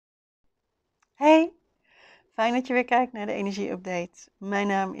Hey, fijn dat je weer kijkt naar de Energie-update. Mijn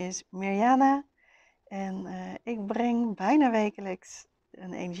naam is Mirjana en ik breng bijna wekelijks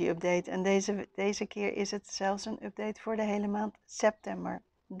een Energie-update. En deze keer is het zelfs een update voor de hele maand september.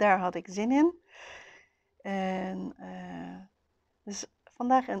 Daar had ik zin in. En dus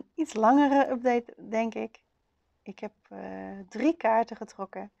vandaag een iets langere update, denk ik. Ik heb 3 kaarten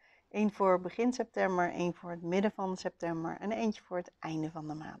getrokken. 1 voor begin september, 1 voor het midden van september en eentje voor het einde van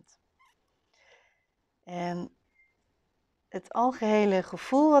de maand. En het algehele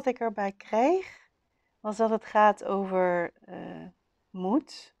gevoel wat ik erbij kreeg, was dat het gaat over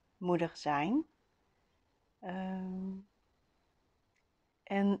moedig zijn.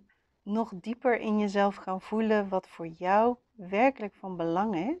 En nog dieper in jezelf gaan voelen wat voor jou werkelijk van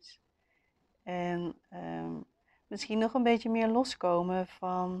belang is. En misschien nog een beetje meer loskomen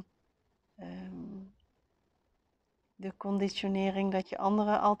van de conditionering dat je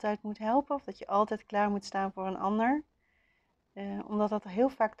anderen altijd moet helpen. Of dat je altijd klaar moet staan voor een ander. Omdat dat heel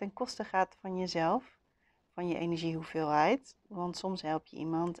vaak ten koste gaat van jezelf, van je energiehoeveelheid. Want soms help je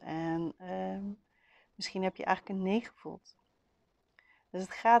iemand en misschien heb je eigenlijk een nee gevoeld. Dus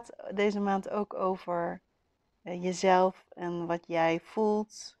het gaat deze maand ook over jezelf en wat jij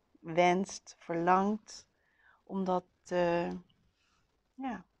voelt, wenst, verlangt. Om dat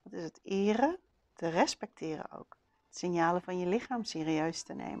wat is het, eren, te respecteren ook. De signalen van je lichaam serieus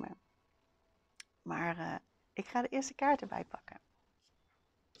te nemen. Maar ik ga de eerste kaart erbij pakken.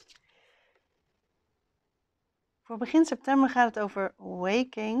 Voor begin september gaat het over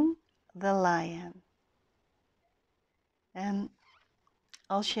Waking the Lion. En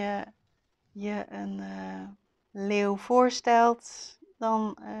als je je een leeuw voorstelt,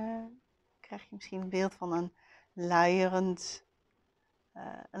 dan krijg je misschien een beeld van een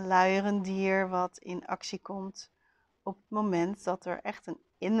luierend dier wat in actie komt op het moment dat er echt een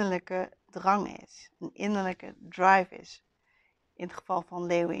innerlijke drang is, een innerlijke drive is. In het geval van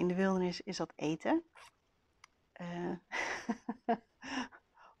leeuwen in de wildernis is dat eten.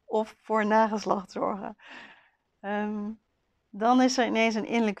 Of voor nageslacht zorgen. Dan is er ineens een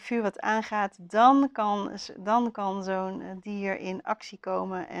innerlijk vuur wat aangaat. Dan kan zo'n dier in actie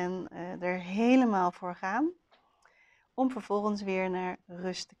komen en er helemaal voor gaan. Om vervolgens weer naar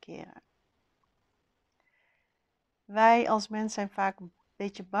rust te keren. Wij als mens zijn vaak een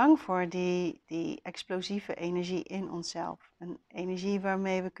beetje bang voor die explosieve energie in onszelf. Een energie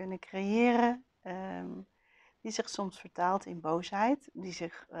waarmee we kunnen creëren. Die zich soms vertaalt in boosheid, die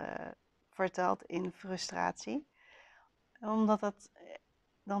zich vertaalt in frustratie. Omdat dat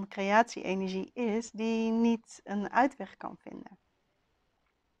dan creatie-energie is die niet een uitweg kan vinden.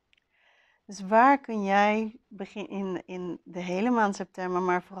 Dus waar kun jij in de hele maand september,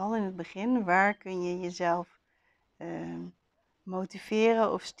 maar vooral in het begin, waar kun je jezelf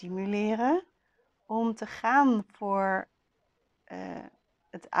motiveren of stimuleren om te gaan voor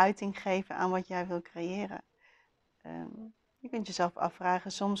het uiting geven aan wat jij wil creëren? Je kunt jezelf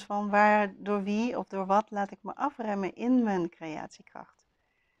afvragen soms van door wie of door wat laat ik me afremmen in mijn creatiekracht.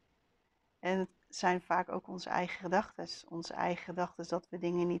 En het zijn vaak ook onze eigen gedachten. Onze eigen gedachten dat we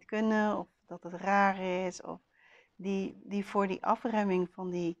dingen niet kunnen of dat het raar is. Of die voor die afremming van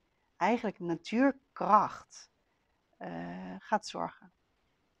die eigenlijk natuurkracht gaat zorgen.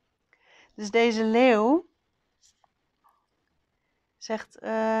 Dus deze leeuw zegt,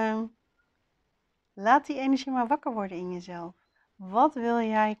 laat die energie maar wakker worden in jezelf. Wat wil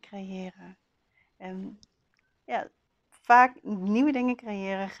jij creëren? En ja, vaak nieuwe dingen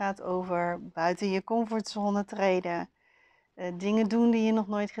creëren gaat over buiten je comfortzone treden. Dingen doen die je nog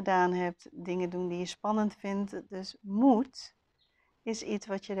nooit gedaan hebt. Dingen doen die je spannend vindt. Dus moed is iets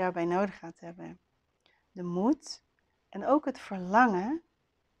wat je daarbij nodig gaat hebben. De moed en ook het verlangen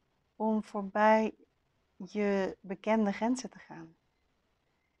om voorbij je bekende grenzen te gaan.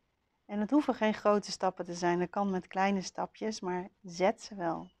 En het hoeven geen grote stappen te zijn. Dat kan met kleine stapjes, maar zet ze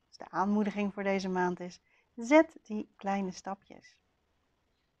wel. Dus de aanmoediging voor deze maand is, zet die kleine stapjes.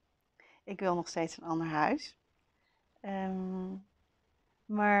 Ik wil nog steeds een ander huis.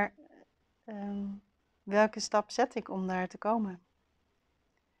 Maar welke stap zet ik om daar te komen?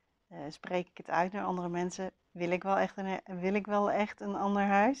 Spreek ik het uit naar andere mensen? Wil ik wel echt een ander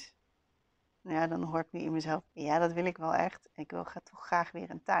huis? Nou ja, dan hoor ik nu in mezelf, ja, dat wil ik wel echt. Ik wil toch graag weer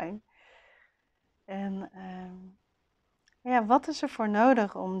een tuin. En wat is er voor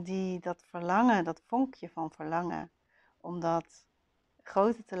nodig om dat verlangen, dat vonkje van verlangen, om dat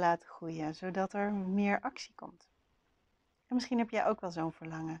groter te laten groeien, zodat er meer actie komt? En misschien heb jij ook wel zo'n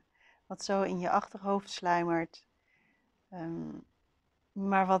verlangen, wat zo in je achterhoofd sluimert,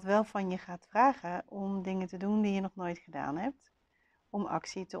 maar wat wel van je gaat vragen om dingen te doen die je nog nooit gedaan hebt. om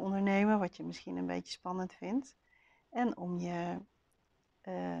actie te ondernemen, wat je misschien een beetje spannend vindt. En om je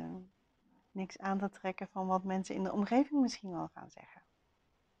niks aan te trekken van wat mensen in de omgeving misschien wel gaan zeggen.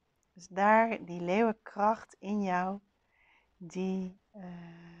 Dus daar, die leeuwenkracht in jou, die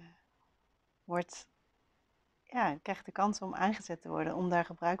krijgt de kans om aangezet te worden, om daar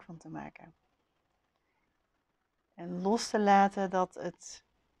gebruik van te maken. En los te laten dat het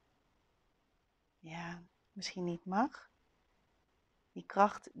misschien niet mag. Die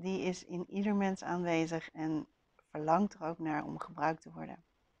kracht die is in ieder mens aanwezig en verlangt er ook naar om gebruikt te worden.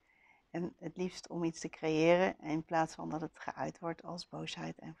 En het liefst om iets te creëren in plaats van dat het geuit wordt als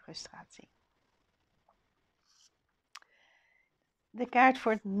boosheid en frustratie. De kaart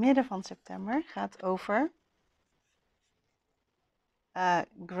voor het midden van september gaat over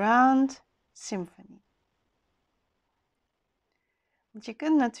Grand Symphony. Want je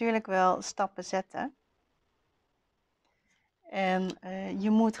kunt natuurlijk wel stappen zetten. En je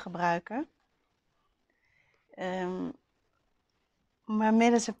moet gebruiken. Maar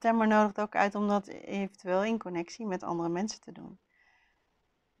midden september nodigt ook uit om dat eventueel in connectie met andere mensen te doen.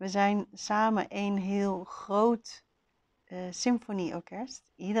 We zijn samen een heel groot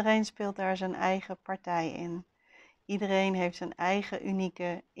symfonieorkest. Iedereen speelt daar zijn eigen partij in. Iedereen heeft zijn eigen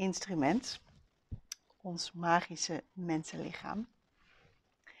unieke instrument. Ons magische mensenlichaam.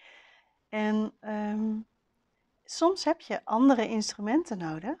 En soms heb je andere instrumenten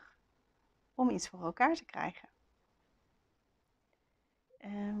nodig om iets voor elkaar te krijgen.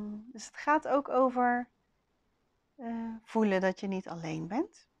 Dus het gaat ook over voelen dat je niet alleen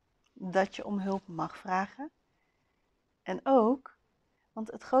bent. Dat je om hulp mag vragen. En ook,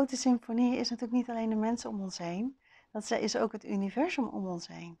 want het grote symfonie is natuurlijk niet alleen de mensen om ons heen. Dat is ook het universum om ons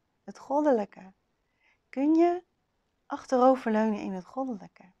heen. Het goddelijke. Kun je achteroverleunen in het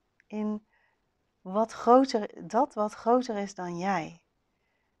goddelijke? In wat groter is dan jij.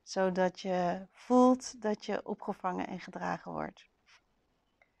 Zodat je voelt dat je opgevangen en gedragen wordt.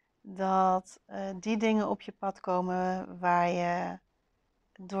 Dat die dingen op je pad komen waar je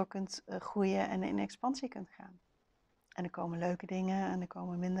door kunt groeien en in expansie kunt gaan. En er komen leuke dingen en er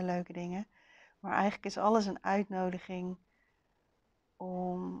komen minder leuke dingen. Maar eigenlijk is alles een uitnodiging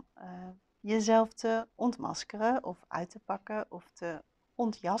om jezelf te ontmaskeren of uit te pakken of te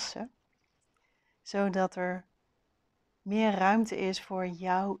ontjassen. Zodat er meer ruimte is voor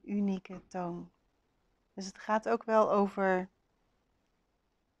jouw unieke toon. Dus het gaat ook wel over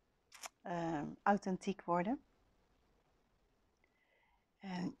authentiek worden.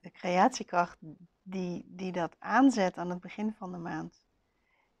 En de creatiekracht die dat aanzet aan het begin van de maand.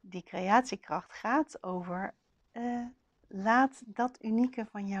 Die creatiekracht gaat over laat dat unieke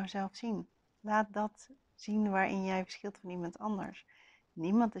van jouzelf zien. Laat dat zien waarin jij verschilt van iemand anders.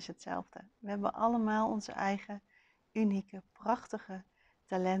 Niemand is hetzelfde. We hebben allemaal onze eigen unieke, prachtige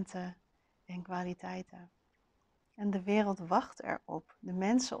talenten en kwaliteiten. En de wereld wacht erop. De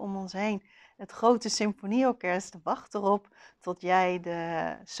mensen om ons heen. Het grote symfonieorkest wacht erop tot jij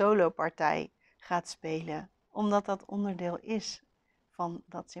de solopartij gaat spelen. Omdat dat onderdeel is van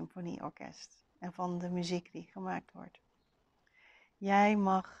dat symfonieorkest. En van de muziek die gemaakt wordt. Jij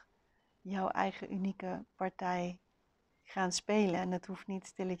mag jouw eigen unieke partij gaan spelen. En dat hoeft niet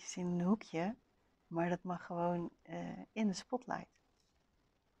stilletjes in een hoekje. Maar dat mag gewoon in de spotlight.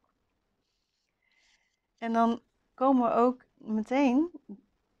 En dan komen we ook meteen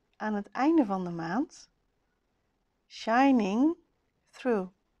aan het einde van de maand. Shining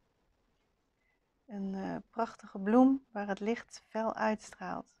through. Een prachtige bloem waar het licht fel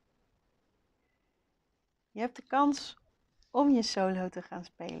uitstraalt. Je hebt de kans om je solo te gaan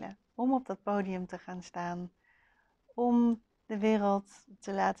spelen. Om op dat podium te gaan staan. Om de wereld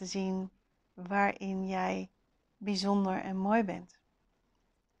te laten zien waarin jij bijzonder en mooi bent.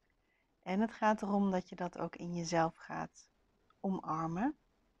 En het gaat erom dat je dat ook in jezelf gaat omarmen.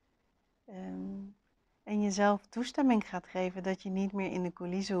 En jezelf toestemming gaat geven dat je niet meer in de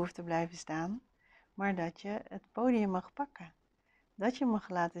coulissen hoeft te blijven staan. Maar dat je het podium mag pakken. Dat je mag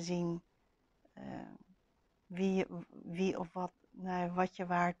laten zien wie of wat je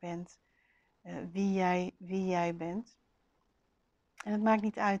waard bent. Wie jij bent. En het maakt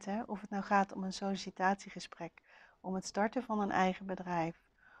niet uit of het nou gaat om een sollicitatiegesprek. Om het starten van een eigen bedrijf.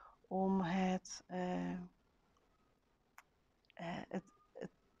 Om het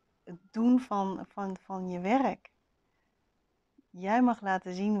doen van je werk. Jij mag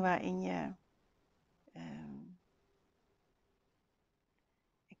laten zien waarin je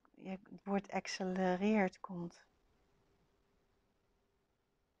het woord accelereerd komt.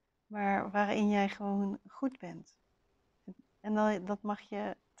 Maar waarin jij gewoon goed bent. En dat mag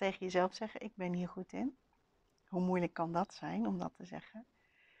je tegen jezelf zeggen, ik ben hier goed in. Hoe moeilijk kan dat zijn om dat te zeggen?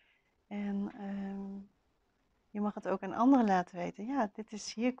 En je mag het ook aan anderen laten weten. Ja,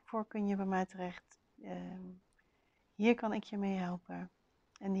 hiervoor kun je bij mij terecht. Hier kan ik je mee helpen.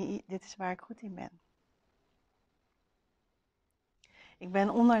 En dit is waar ik goed in ben. Ik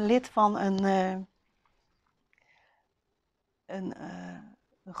ben lid van een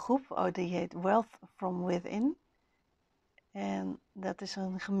groep, die heet Wealth from Within. En dat is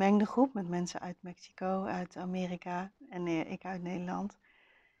een gemengde groep met mensen uit Mexico, uit Amerika en ik uit Nederland.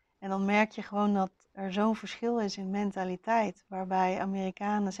 En dan merk je gewoon dat er zo'n verschil is in mentaliteit. Waarbij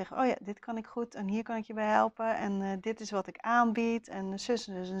Amerikanen zeggen, oh ja, dit kan ik goed en hier kan ik je bij helpen. En dit is wat ik aanbied en zus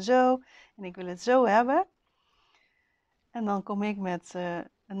en zus en zo. En ik wil het zo hebben. En dan kom ik met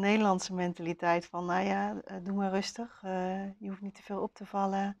een Nederlandse mentaliteit van, nou ja, doe maar rustig. Je hoeft niet te veel op te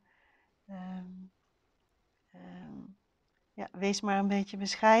vallen. Ehm, ehm, ja, wees maar een beetje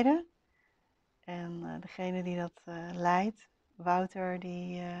bescheiden. En degene die dat leidt, Wouter,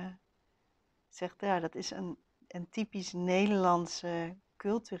 die zegt, ja, dat is een typisch Nederlandse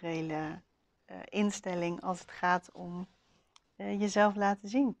culturele instelling als het gaat om jezelf laten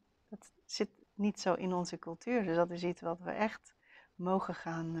zien. Dat zit niet zo in onze cultuur, dus dat is iets wat we echt mogen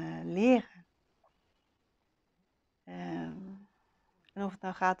gaan leren. En of het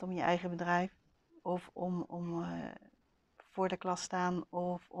nou gaat om je eigen bedrijf, of om voor de klas staan,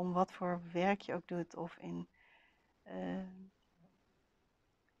 of om wat voor werk je ook doet, of in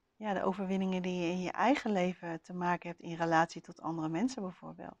de overwinningen die je in je eigen leven te maken hebt in relatie tot andere mensen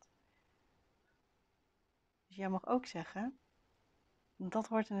bijvoorbeeld. Dus jij mag ook zeggen, dat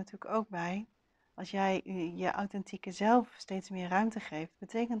hoort er natuurlijk ook bij, als jij je authentieke zelf steeds meer ruimte geeft,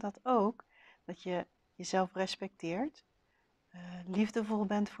 betekent dat ook dat je jezelf respecteert, liefdevol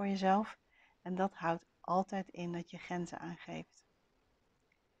bent voor jezelf en dat houdt altijd in dat je grenzen aangeeft.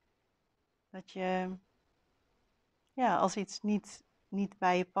 Dat je, ja, als iets niet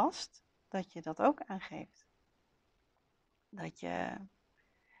bij je past, dat je dat ook aangeeft. Dat je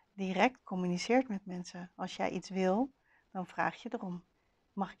direct communiceert met mensen. Als jij iets wil, dan vraag je erom.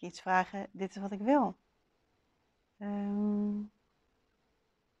 Mag ik iets vragen? Dit is wat ik wil.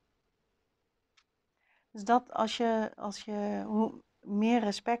 Dus dat hoe meer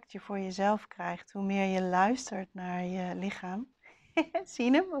respect je voor jezelf krijgt, hoe meer je luistert naar je lichaam. Zie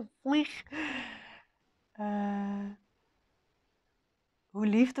je hem? Een vlieg. Hoe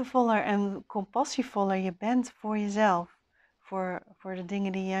liefdevoller en compassievoller je bent voor jezelf. Voor de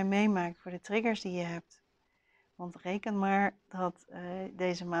dingen die jij meemaakt, voor de triggers die je hebt. Want reken maar dat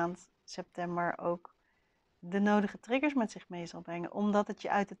deze maand, september, ook de nodige triggers met zich mee zal brengen. Omdat het je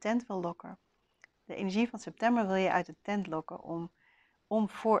uit de tent wil lokken. De energie van september wil je uit de tent lokken om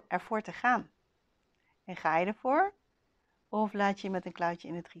ervoor te gaan. En ga je ervoor? Of laat je je met een klauwtje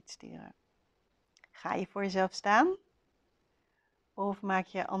in het riet sturen? Ga je voor jezelf staan? Of maak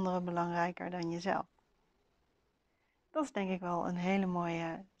je anderen belangrijker dan jezelf? Dat is denk ik wel een hele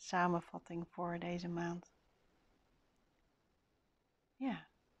mooie samenvatting voor deze maand. Ja.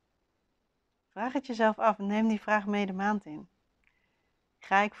 Vraag het jezelf af en neem die vraag mee de maand in.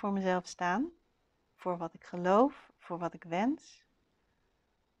 Ga ik voor mezelf staan? Voor wat ik geloof? Voor wat ik wens?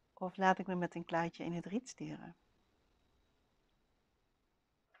 Of laat ik me met een kluitje in het riet sturen?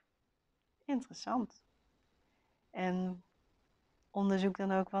 Interessant. En onderzoek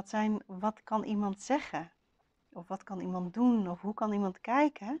dan ook wat kan iemand zeggen? Of wat kan iemand doen? Of hoe kan iemand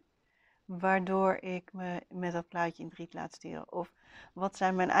kijken? Waardoor ik me met dat kluitje in het riet laat sturen. Of wat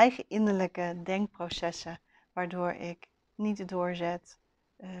zijn mijn eigen innerlijke denkprocessen? Waardoor ik niet doorzet,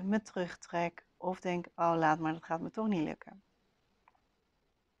 me terugtrek. Of denk, oh laat maar, dat gaat me toch niet lukken.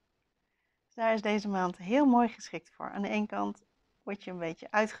 Dus daar is deze maand heel mooi geschikt voor. Aan de ene kant word je een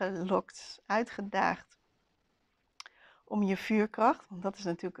beetje uitgelokt, uitgedaagd om je vuurkracht, want dat is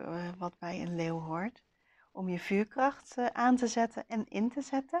natuurlijk wat bij een leeuw hoort, om je vuurkracht aan te zetten en in te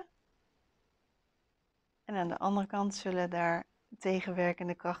zetten. En aan de andere kant zullen daar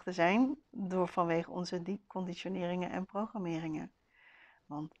tegenwerkende krachten zijn vanwege onze conditioneringen en programmeringen.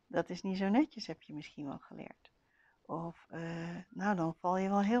 Want dat is niet zo netjes, heb je misschien wel geleerd. Of, nou dan val je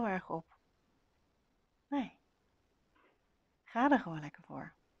wel heel erg op. Nee, ga er gewoon lekker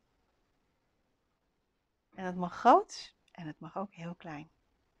voor. En het mag groot en het mag ook heel klein.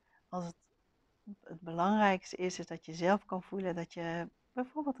 Als het belangrijkste is dat je zelf kan voelen dat je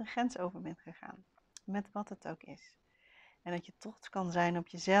bijvoorbeeld een grens over bent gegaan. Met wat het ook is. En dat je trots kan zijn op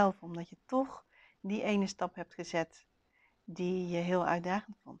jezelf, omdat je toch die ene stap hebt gezet die je heel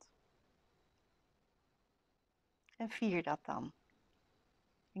uitdagend vond. En vier dat dan.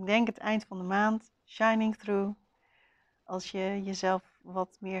 Ik denk het eind van de maand, shining through, als je jezelf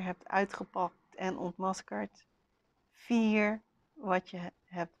wat meer hebt uitgepakt en ontmaskerd, Vier wat je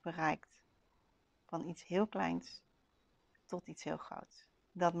hebt bereikt. Van iets heel kleins tot iets heel groots.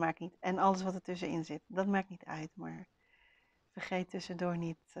 Dat maakt niet. En alles wat er tussenin zit, dat maakt niet uit. Maar vergeet tussendoor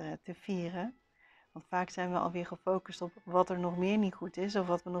niet te vieren. Want vaak zijn we alweer gefocust op wat er nog meer niet goed is. Of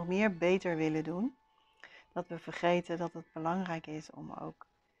wat we nog meer beter willen doen. Dat we vergeten dat het belangrijk is om ook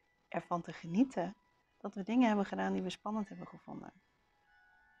ervan te genieten. Dat we dingen hebben gedaan die we spannend hebben gevonden.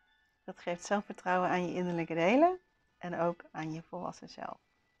 Dat geeft zelfvertrouwen aan je innerlijke delen. En ook aan je volwassen zelf.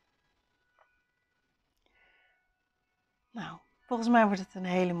 Nou, volgens mij wordt het een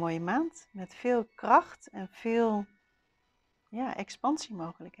hele mooie maand. Met veel kracht en veel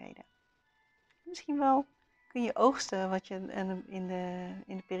expansiemogelijkheden. Misschien wel kun je oogsten wat je in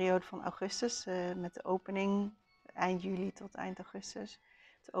de periode van augustus, met de opening, eind juli tot eind augustus,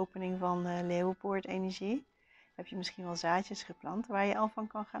 de opening van Leeuwenpoort Energie, heb je misschien wel zaadjes geplant waar je al van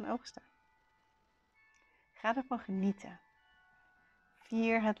kan gaan oogsten. Ga ervan genieten.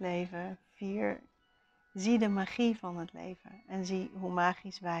 Vier het leven, zie de magie van het leven en zie hoe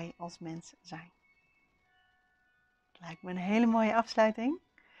magisch wij als mens zijn. Het lijkt me een hele mooie afsluiting.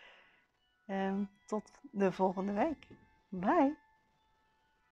 Tot de volgende week. Bye!